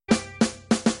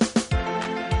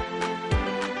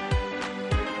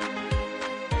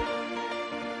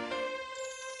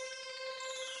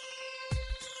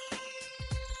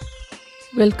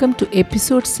Welcome to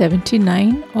episode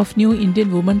 79 of New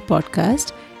Indian Woman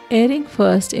podcast, airing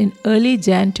first in early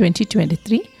Jan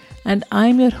 2023, and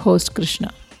I'm your host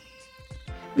Krishna.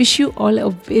 Wish you all a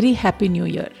very happy new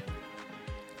year.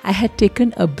 I had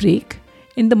taken a break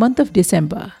in the month of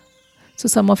December. So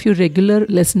some of you regular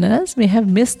listeners may have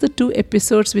missed the 2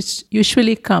 episodes which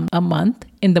usually come a month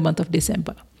in the month of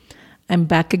December. I'm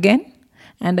back again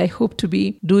and I hope to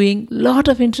be doing a lot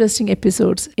of interesting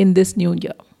episodes in this new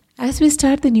year. As we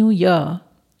start the new year,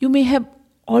 you may have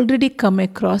already come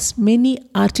across many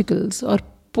articles or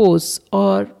posts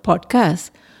or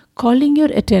podcasts calling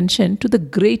your attention to the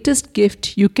greatest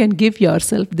gift you can give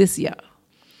yourself this year.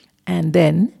 And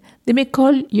then they may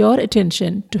call your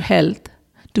attention to health,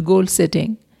 to goal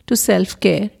setting, to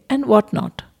self-care and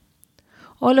whatnot.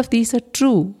 All of these are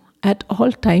true at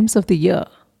all times of the year.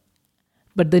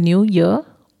 But the new year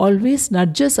always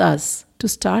nudges us to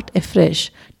start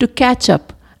afresh, to catch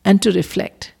up and to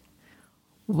reflect.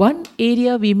 One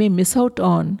area we may miss out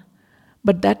on,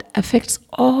 but that affects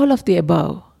all of the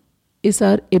above, is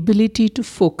our ability to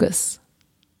focus.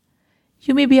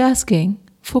 You may be asking,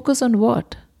 focus on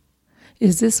what?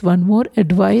 Is this one more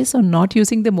advice on not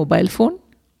using the mobile phone?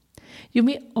 You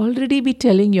may already be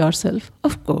telling yourself,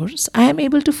 of course, I am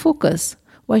able to focus.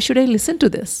 Why should I listen to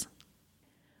this?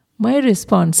 My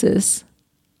response is,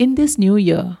 in this new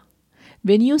year,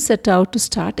 when you set out to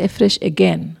start afresh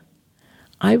again,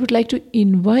 I would like to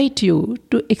invite you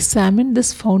to examine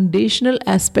this foundational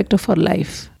aspect of our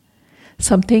life,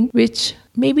 something which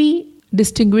maybe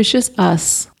distinguishes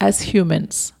us as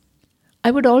humans. I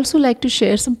would also like to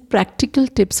share some practical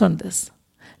tips on this.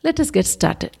 Let us get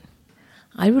started.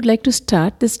 I would like to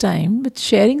start this time with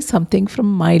sharing something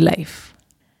from my life.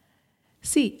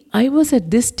 See, I was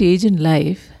at this stage in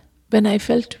life when I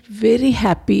felt very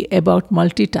happy about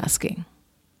multitasking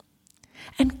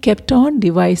and kept on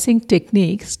devising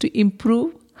techniques to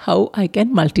improve how I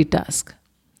can multitask.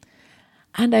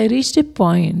 And I reached a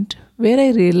point where I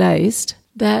realized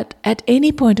that at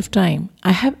any point of time,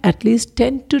 I have at least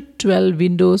 10 to 12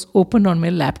 windows open on my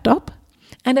laptop,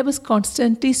 and I was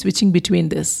constantly switching between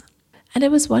this. And I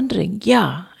was wondering,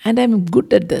 and I'm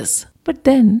good at this. But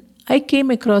then I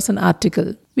came across an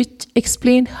article which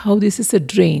explained how this is a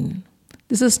drain.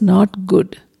 This is not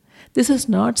good. This is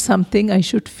not something I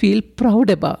should feel proud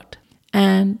about.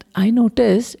 And I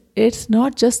noticed it's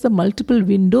not just the multiple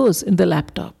windows in the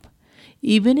laptop.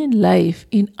 Even in life,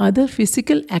 in other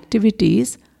physical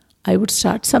activities, I would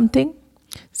start something.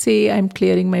 Say I'm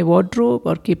clearing my wardrobe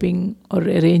or keeping or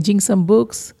arranging some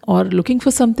books or looking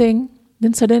for something.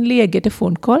 Then suddenly I get a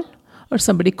phone call or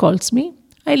somebody calls me.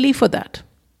 I leave for that.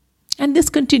 And this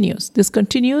continues.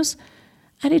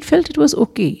 And it felt it was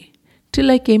okay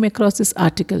till I came across this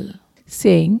article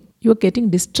saying you're getting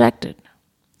distracted.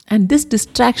 And this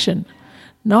distraction,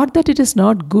 not that it is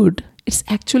not good, it's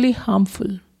actually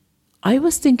harmful. I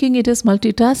was thinking it is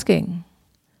multitasking.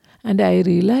 And I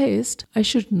realized I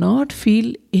should not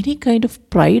feel any kind of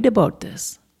pride about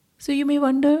this. So you may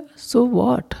wonder, so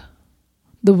what?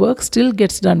 The work still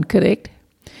gets done, correct?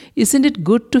 Isn't it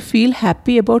good to feel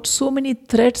happy about so many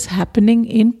threads happening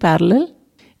in parallel?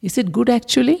 Is it good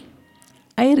actually?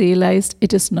 I realized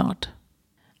it is not.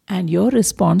 And your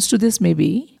response to this may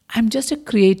be, I'm just a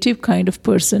creative kind of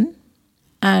person.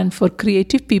 And for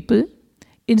creative people,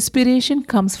 inspiration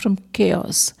comes from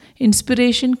chaos.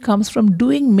 Inspiration comes from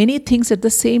doing many things at the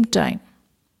same time.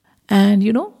 And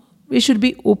we should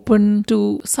be open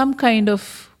to some kind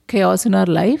of chaos in our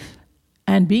life.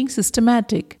 And being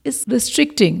systematic is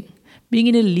restricting, being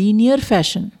in a linear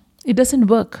fashion. It doesn't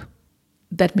work.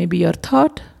 That may be your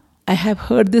thought. I have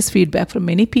heard this feedback from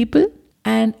many people.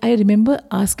 And I remember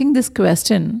asking this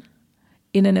question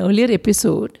in an earlier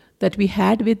episode that we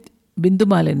had with Bindu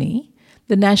Malini,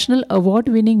 the National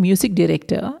Award-winning music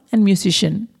director and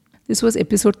musician. This was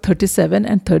episode 37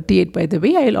 and 38, by the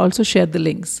way. I'll also share the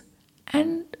links.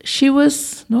 And she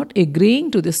was not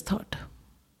agreeing to this thought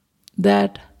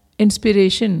that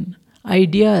inspiration,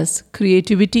 ideas,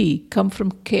 creativity come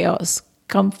from chaos,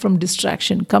 come from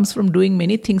distraction, comes from doing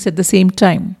many things at the same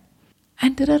time.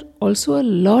 And there are also a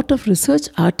lot of research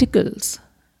articles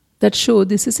that show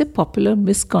this is a popular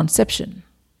misconception.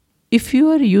 If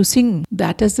you are using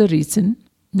that as the reason,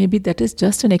 maybe that is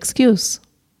just an excuse.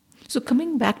 So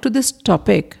coming back to this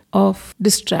topic of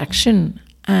distraction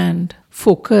and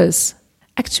focus,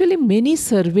 actually many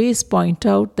surveys point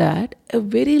out that a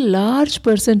very large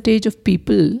percentage of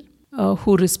people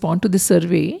who respond to the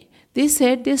survey, they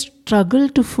said they struggle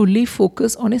to fully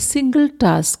focus on a single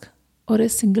task or a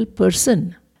single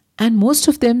person. And most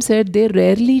of them said they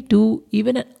rarely do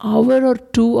even an hour or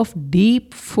two of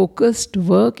deep focused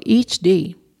work each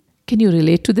day. Can you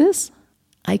relate to this?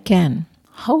 I can.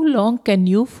 How long can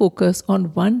you focus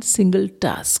on one single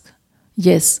task?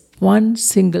 Yes, one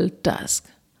single task.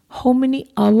 How many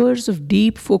hours of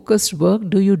deep focused work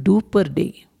do you do per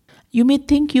day? You may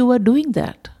think you are doing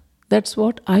that. That's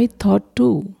what I thought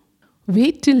too.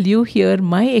 Wait till you hear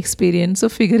my experience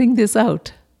of figuring this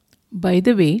out. By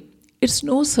the way, it's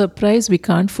no surprise we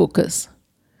can't focus.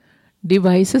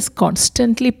 Devices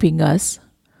constantly ping us.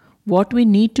 What we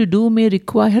need to do may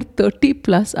require 30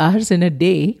 plus hours in a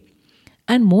day,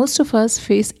 and most of us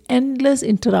face endless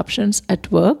interruptions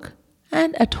at work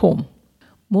and at home.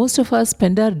 Most of us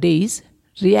spend our days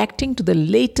reacting to the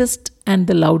latest and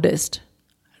the loudest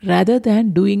rather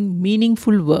than doing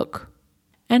meaningful work.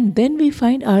 And then we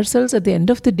find ourselves at the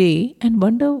end of the day and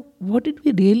wonder, what did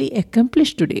we really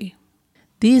accomplish today?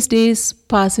 These days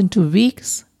pass into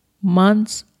weeks,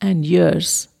 months, and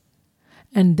years.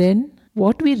 And then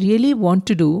what we really want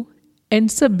to do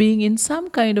ends up being in some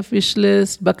kind of wish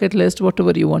list, bucket list,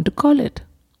 whatever you want to call it.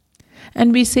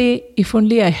 And we say, if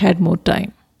only I had more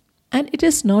time. And it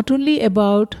is not only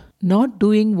about not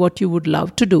doing what you would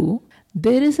love to do,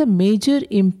 there is a major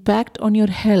impact on your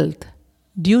health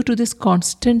due to this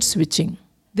constant switching.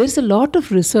 There's a lot of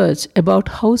research about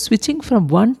how switching from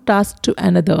one task to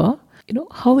another,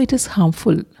 how it is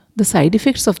harmful, the side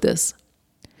effects of this.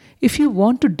 If you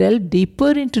want to delve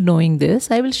deeper into knowing this,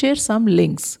 I will share some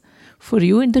links for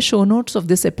you in the show notes of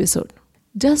this episode.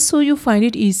 Just so you find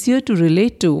it easier to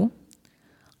relate to,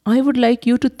 I would like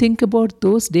you to think about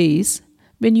those days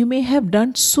when you may have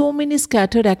done so many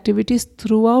scattered activities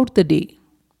throughout the day,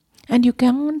 and you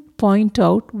can't point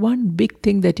out one big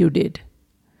thing that you did.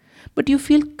 But you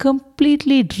feel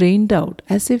completely drained out,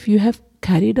 as if you have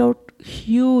carried out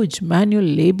huge manual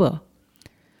labor.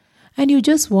 And you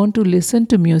just want to listen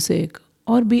to music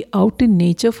or be out in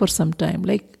nature for some time,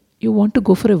 like you want to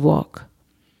go for a walk.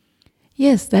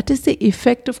 Yes, that is the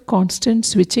effect of constant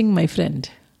switching, my friend.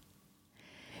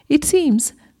 It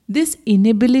seems this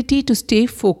inability to stay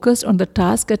focused on the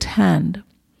task at hand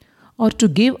or to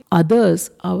give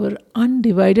others our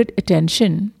undivided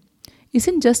attention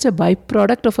isn't just a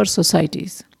byproduct of our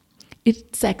societies.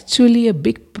 It's actually a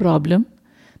big problem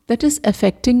that is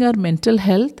affecting our mental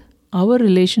health, our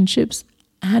relationships,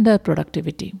 and our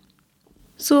productivity.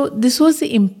 So, this was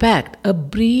the impact, a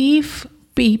brief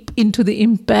peep into the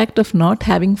impact of not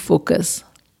having focus.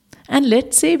 And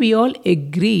let's say we all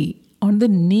agree on the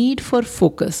need for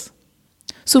focus.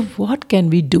 So, what can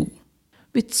we do?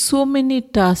 With so many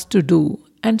tasks to do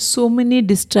and so many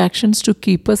distractions to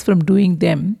keep us from doing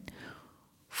them,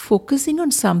 focusing on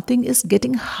something is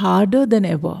getting harder than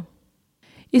ever.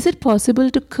 Is it possible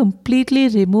to completely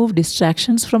remove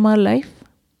distractions from our life?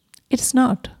 It's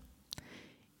not.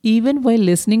 Even while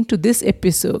listening to this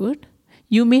episode,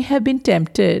 you may have been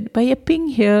tempted by a ping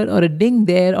here or a ding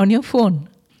there on your phone.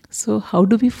 So, how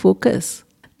do we focus?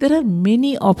 There are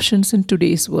many options in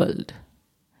today's world,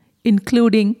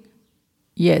 including,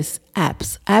 yes,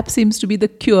 apps. App seems to be the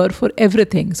cure for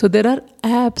everything. So there are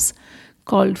apps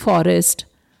called Forest,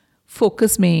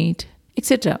 FocusMate,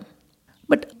 etc.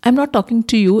 But I'm not talking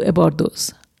to you about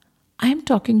those. I'm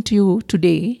talking to you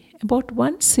today about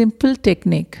one simple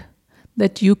technique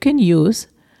that you can use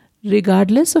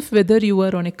regardless of whether you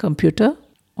are on a computer,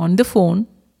 on the phone,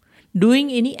 doing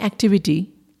any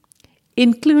activity,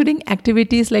 including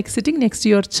activities like sitting next to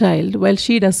your child while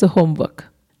she does the homework.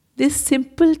 This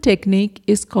simple technique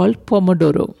is called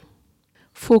Pomodoro.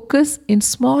 Focus in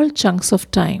small chunks of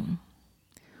time.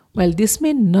 While this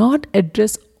may not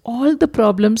address all the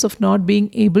problems of not being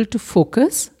able to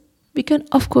focus, we can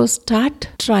of course start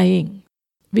trying.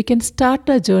 We can start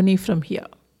our journey from here.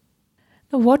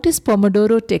 Now, what is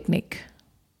Pomodoro technique?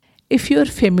 If you are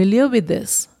familiar with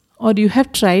this or you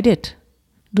have tried it,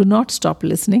 do not stop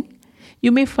listening.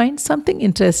 You may find something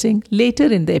interesting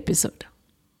later in the episode.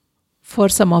 For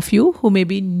some of you who may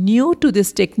be new to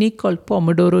this technique called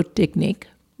Pomodoro technique,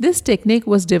 this technique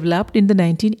was developed in the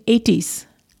 1980s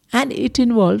and it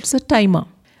involves a timer.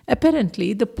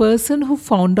 Apparently, the person who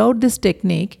found out this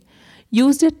technique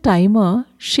used a timer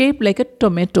shaped like a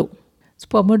tomato. So,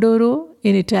 Pomodoro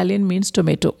in Italian means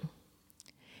tomato.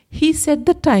 He set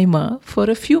the timer for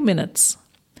a few minutes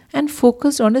and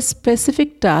focused on a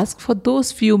specific task for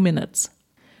those few minutes.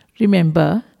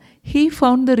 Remember, he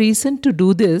found the reason to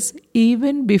do this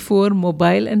even before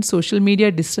mobile and social media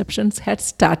disruptions had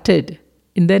started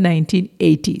in the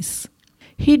 1980s.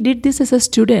 He did this as a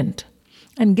student,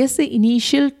 and guess the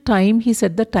initial time he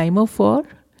set the timer for?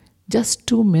 Just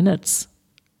 2 minutes.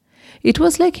 It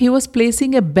was like he was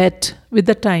placing a bet with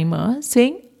the timer,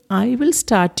 saying, I will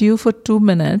start you for 2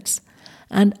 minutes,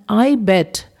 and I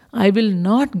bet I will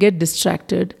not get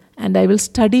distracted and I will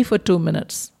study for 2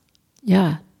 minutes.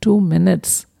 Yeah, 2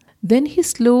 minutes. Then he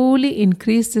slowly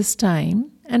increased his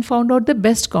time and found out the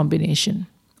best combination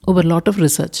over a lot of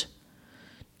research.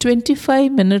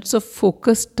 25 minutes of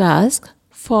focused task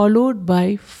followed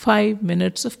by 5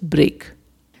 minutes of break.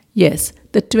 Yes,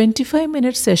 the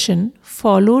 25-minute session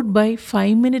followed by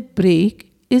 5-minute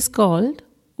break is called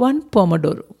one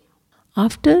Pomodoro.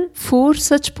 After 4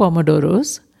 such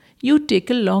Pomodoros, you take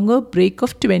a longer break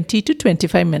of 20 to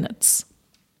 25 minutes.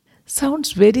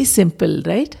 Sounds very simple,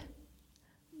 right?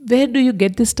 Where do you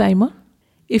get this timer?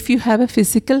 If you have a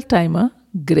physical timer,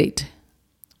 great.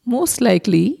 Most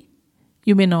likely,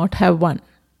 you may not have one.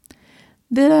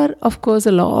 There are, of course,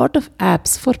 a lot of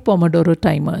apps for Pomodoro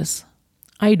timers.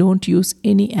 I don't use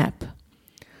any app.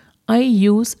 I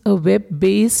use a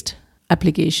web-based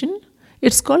application.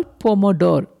 It's called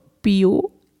Pomodoro,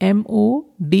 Pomodor,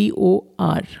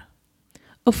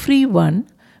 a free one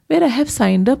where I have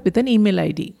signed up with an email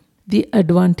ID. The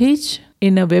advantage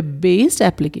in a web-based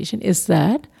application is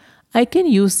that I can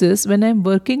use this when I'm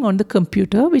working on the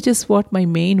computer, which is what my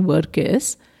main work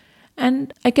is,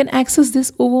 and I can access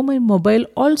this over my mobile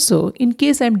also in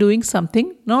case I'm doing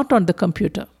something not on the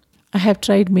computer. I have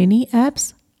tried many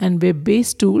apps and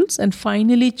web-based tools and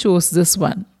finally chose this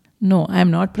one. No,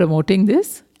 I'm not promoting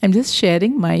this. I'm just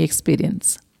sharing my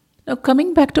experience. Now,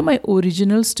 coming back to my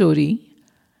original story,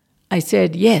 I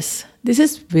said, yes, this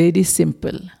is very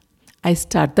simple. I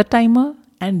start the timer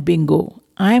and bingo,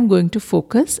 I am going to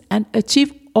focus and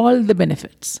achieve all the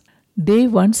benefits. Day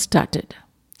 1 started.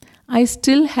 I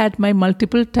still had my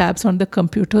multiple tabs on the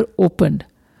computer opened,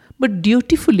 but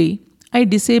dutifully, I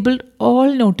disabled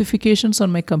all notifications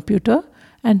on my computer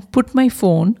and put my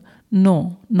phone,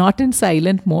 no, not in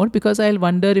silent mode because I'll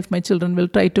wonder if my children will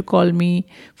try to call me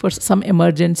for some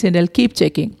emergency and I'll keep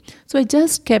checking. So I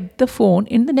just kept the phone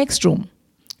in the next room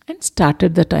and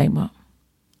started the timer.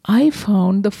 I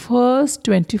found the first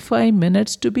 25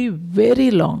 minutes to be very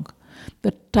long.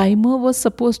 The timer was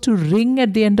supposed to ring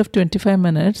at the end of 25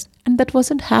 minutes and that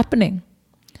wasn't happening.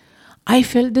 I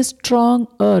felt this strong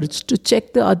urge to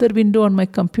check the other window on my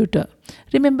computer.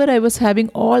 Remember, I was having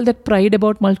all that pride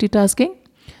about multitasking?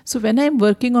 So when I'm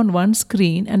working on one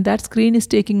screen and that screen is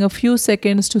taking a few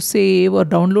seconds to save or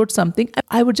download something,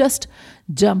 I would just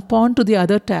jump on to the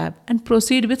other tab and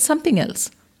proceed with something else.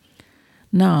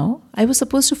 Now, I was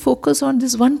supposed to focus on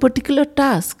this one particular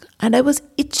task and I was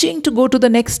itching to go to the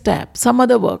next tab, some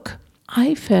other work.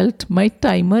 I felt my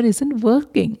timer isn't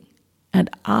working. And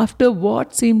after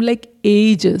what seemed like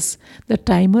ages, the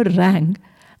timer rang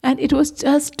and it was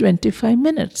just 25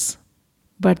 minutes.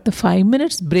 But the 5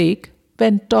 minutes break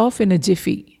went off in a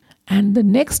jiffy. And the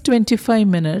next 25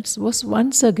 minutes was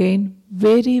once again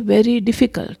very, very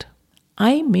difficult.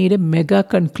 I made a mega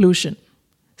conclusion.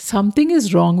 Something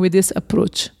is wrong with this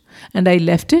approach. And I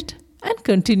left it and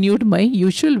continued my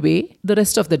usual way the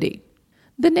rest of the day.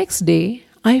 The next day,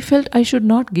 I felt I should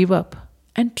not give up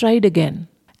and tried again.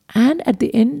 And at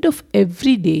the end of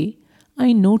every day,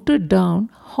 I noted down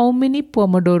how many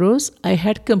Pomodoros I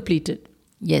had completed.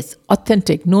 Yes,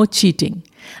 authentic, no cheating.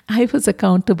 I was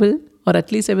accountable, or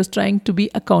at least I was trying to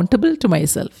be accountable to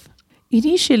myself.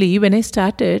 Initially, when I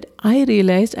started, I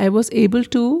realized I was able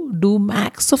to do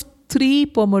max of 3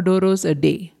 Pomodoros a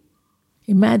day.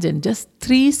 Imagine just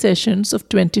 3 sessions of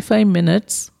 25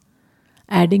 minutes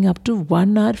adding up to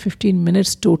 1 hour 15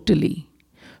 minutes totally.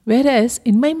 Whereas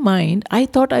in my mind, I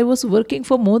thought I was working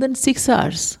for more than 6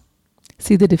 hours.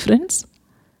 See the difference?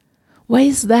 Why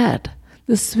is that?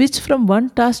 The switch from one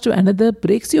task to another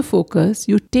breaks your focus.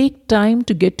 You take time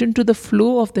to get into the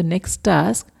flow of the next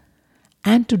task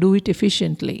and to do it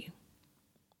efficiently.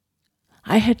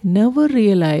 I had never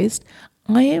realized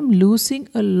I am losing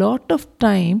a lot of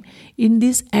time in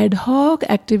these ad hoc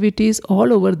activities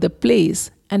all over the place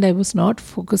and I was not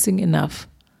focusing enough.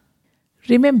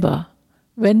 Remember,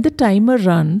 when the timer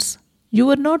runs, you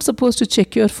are not supposed to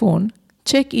check your phone,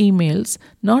 check emails,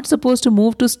 not supposed to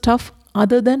move to stuff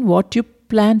other than what you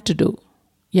plan to do.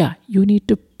 Yeah, you need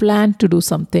to plan to do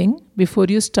something before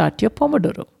you start your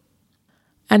Pomodoro.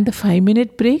 And the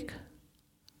 5-minute break?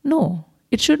 No,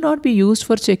 it should not be used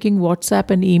for checking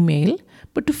WhatsApp and email,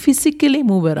 but to physically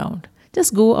move around.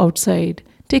 Just go outside,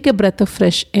 take a breath of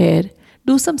fresh air,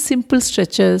 do some simple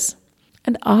stretches.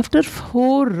 And after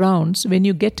 4 rounds, when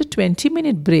you get a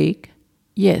 20-minute break,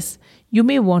 yes, you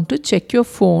may want to check your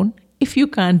phone if you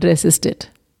can't resist it.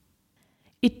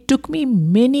 It took me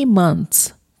many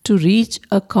months to reach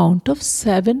a count of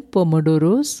 7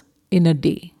 Pomodoros in a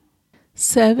day.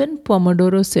 7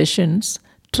 Pomodoro sessions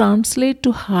translate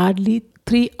to hardly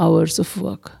 3 hours of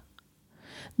work.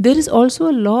 There is also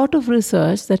a lot of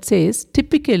research that says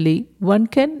typically one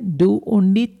can do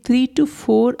only 3 to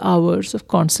 4 hours of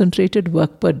concentrated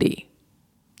work per day.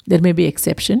 There may be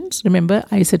exceptions. Remember,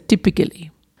 I said typically.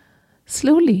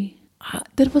 Slowly,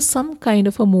 there was some kind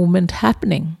of a movement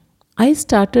happening. I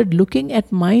started looking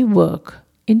at my work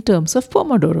in terms of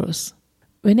Pomodoros.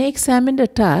 When I examined a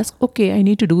task, okay, I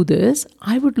need to do this,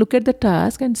 I would look at the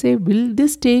task and say, will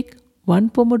this take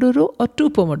 1 Pomodoro or 2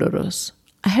 Pomodoros?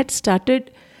 I had started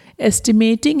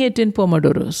estimating it in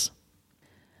Pomodoros.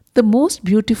 The most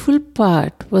beautiful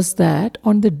part was that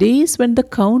on the days when the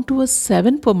count was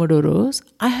 7 Pomodoros,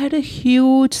 I had a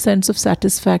huge sense of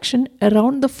satisfaction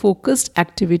around the focused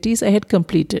activities I had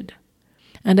completed.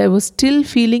 And I was still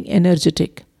feeling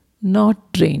energetic,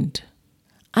 not drained.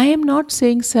 I am not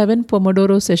saying 7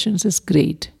 Pomodoro sessions is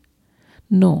great.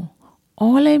 No,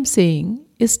 all I am saying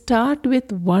is start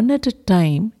with 1 at a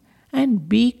time and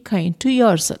be kind to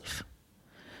yourself.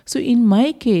 So in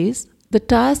my case, the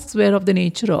tasks were of the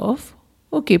nature of,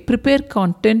 okay, prepare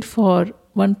content for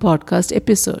 1 podcast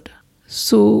episode.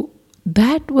 So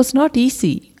that was not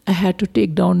easy. I had to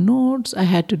take down notes, I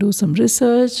had to do some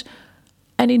research.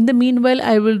 And in the meanwhile,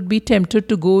 I will be tempted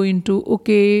to go into,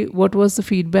 okay, what was the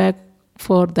feedback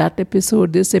for that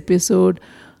episode, this episode,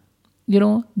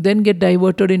 then get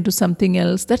diverted into something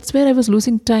else. That's where I was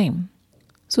losing time.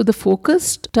 So the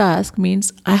focused task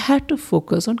means I had to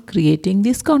focus on creating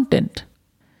this content.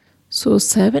 So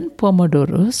 7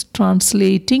 Pomodoros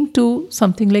translating to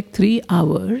something like 3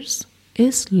 hours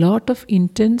is lot of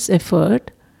intense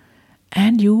effort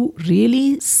and you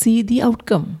really see the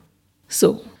outcome.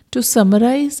 So to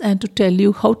summarize and to tell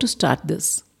you how to start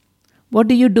this, what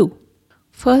do you do?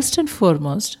 First and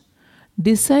foremost,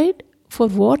 decide for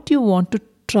what you want to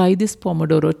try this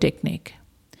Pomodoro technique.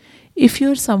 If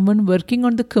you are someone working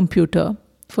on the computer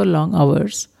for long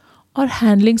hours or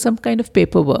handling some kind of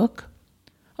paperwork,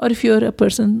 or if you are a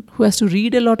person who has to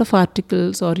read a lot of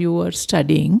articles or you are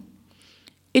studying,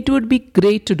 it would be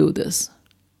great to do this.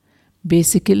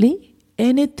 Basically,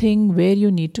 anything where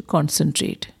you need to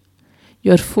concentrate.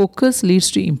 Your focus leads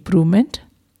to improvement.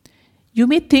 You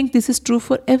may think this is true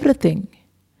for everything.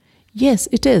 Yes,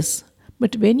 it is.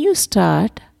 But when you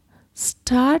start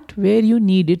where you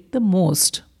need it the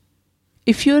most.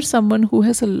 If you are someone who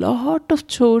has a lot of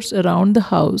chores around the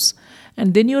house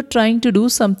and then you're trying to do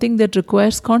something that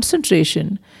requires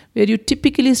concentration, where you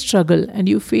typically struggle and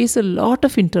you face a lot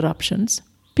of interruptions,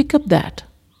 pick up that.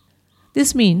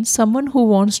 This means someone who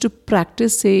wants to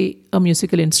practice, say, a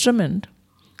musical instrument,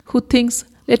 who thinks,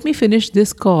 let me finish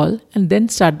this call and then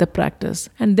start the practice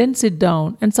and then sit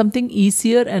down and something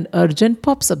easier and urgent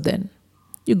pops up then.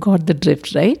 You got the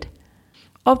drift, right?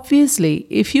 Obviously,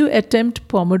 if you attempt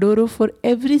Pomodoro for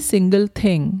every single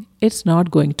thing, it's not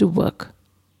going to work.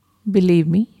 Believe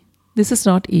me, this is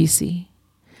not easy.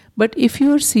 But if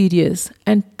you are serious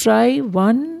and try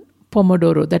 1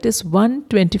 Pomodoro, that is 1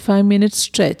 25-minute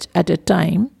stretch at a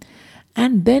time,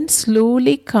 and then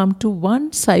slowly come to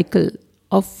 1 cycle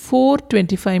of 4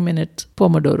 25-minute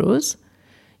Pomodoros,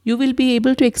 you will be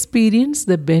able to experience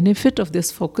the benefit of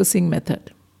this focusing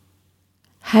method.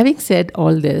 Having said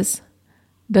all this,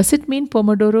 does it mean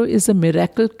Pomodoro is a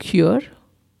miracle cure?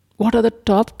 What are the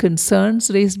top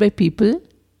concerns raised by people?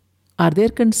 Are there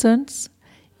concerns?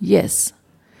 Yes.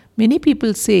 Many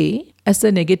people say, as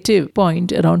a negative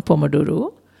point around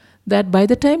Pomodoro, that by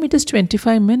the time it is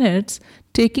 25 minutes,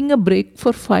 taking a break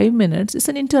for 5 minutes is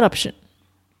an interruption.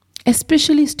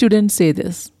 Especially students say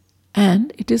this.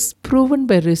 And it is proven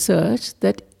by research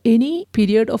that any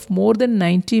period of more than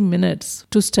 90 minutes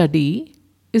to study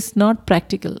is not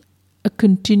practical. A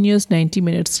continuous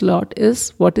 90-minute slot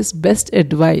is what is best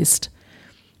advised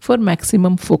for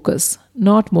maximum focus,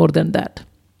 not more than that.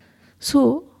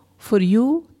 So, for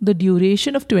you, the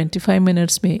duration of 25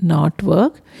 minutes may not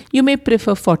work. You may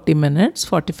prefer 40 minutes,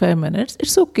 45 minutes.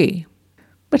 It's okay.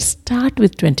 But start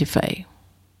with 25.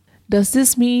 Does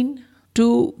this mean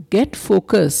to get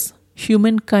focus,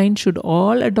 humankind should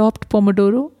all adopt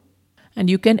Pomodoro? And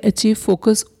you can achieve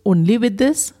focus only with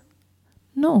this?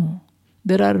 No.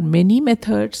 There are many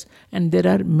methods and there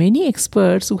are many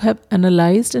experts who have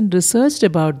analyzed and researched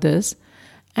about this,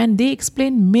 and they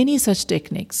explain many such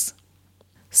techniques.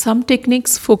 Some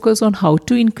techniques focus on how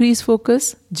to increase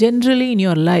focus generally in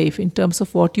your life in terms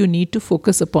of what you need to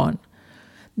focus upon.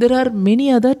 There are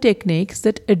many other techniques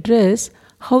that address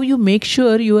how you make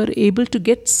sure you are able to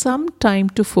get some time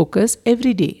to focus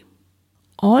every day.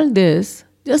 All this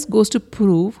just goes to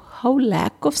prove how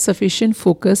lack of sufficient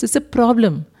focus is a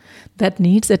problem that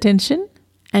needs attention,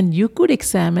 and you could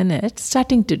examine it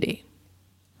starting today.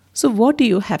 So what do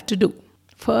you have to do?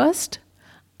 First,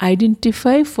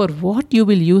 identify for what you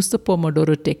will use the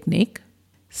Pomodoro technique.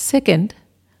 Second,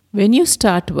 when you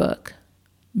start work,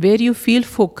 where you feel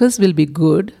focus will be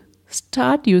good,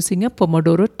 start using a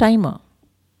Pomodoro timer.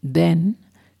 Then,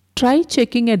 try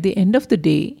checking at the end of the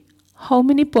day how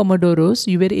many Pomodoros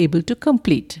you were able to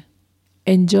complete.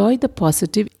 Enjoy the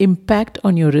positive impact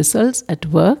on your results at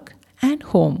work and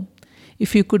home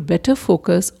if you could better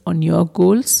focus on your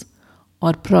goals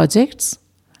or projects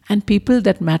and people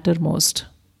that matter most.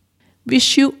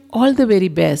 Wish you all the very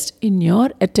best in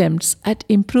your attempts at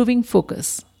improving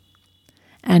focus.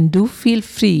 And do feel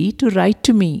free to write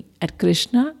to me at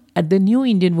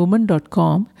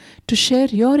krishna@thenewindianwoman.com to share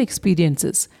your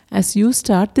experiences as you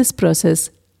start this process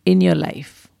in your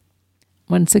life.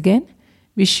 Once again,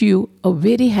 wish you a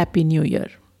very happy new year.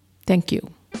 Thank you.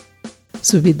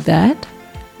 So with that,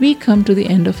 we come to the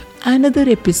end of another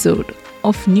episode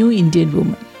of New Indian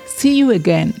Woman. See you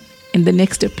again in the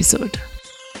next episode.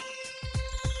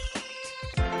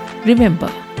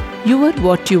 Remember, you are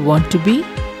what you want to be,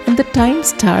 and the time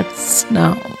starts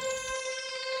now.